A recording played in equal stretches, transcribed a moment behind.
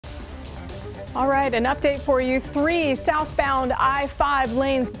All right, an update for you. 3 southbound I-5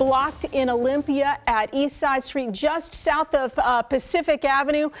 lanes blocked in Olympia at East Side Street, just south of Pacific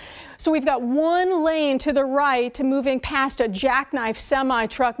Avenue. So we've got 1 lane to the right moving past a jackknife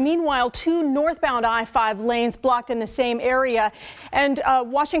semi-truck. Meanwhile, 2 northbound I-5 lanes blocked in the same area. And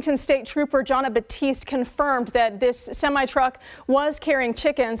Washington State Trooper Jonna Batiste confirmed that this semi-truck was carrying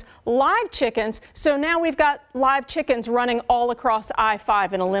chickens, live chickens. So now we've got live chickens running all across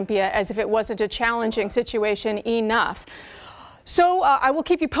I-5 in Olympia as if it wasn't a challenging situation enough. So I will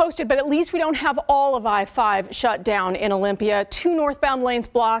keep you posted, but at least we don't have all of I-5 shut down in Olympia. 2 northbound lanes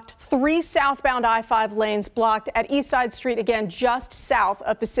blocked, 3 southbound I-5 lanes blocked at East Side Street, again, just south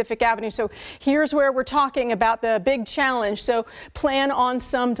of Pacific Avenue. So here's where we're talking about the big challenge. So plan on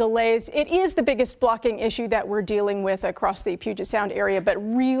some delays. It is the biggest blocking issue that we're dealing with across the Puget Sound area, but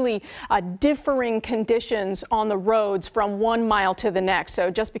really differing conditions on the roads from 1 mile to the next.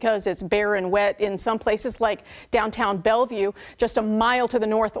 So just because it's bare and wet in some places like downtown Bellevue, just a mile to the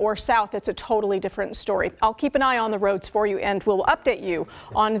north or south, it's a totally different story. I'll keep an eye on the roads for you, and we'll update you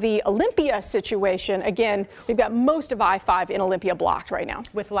on the Olympia situation. Again, we've got most of I-5 in Olympia blocked right now.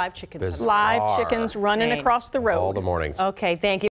 With live chickens. Live chickens running across the road. All the mornings. Okay, thank you.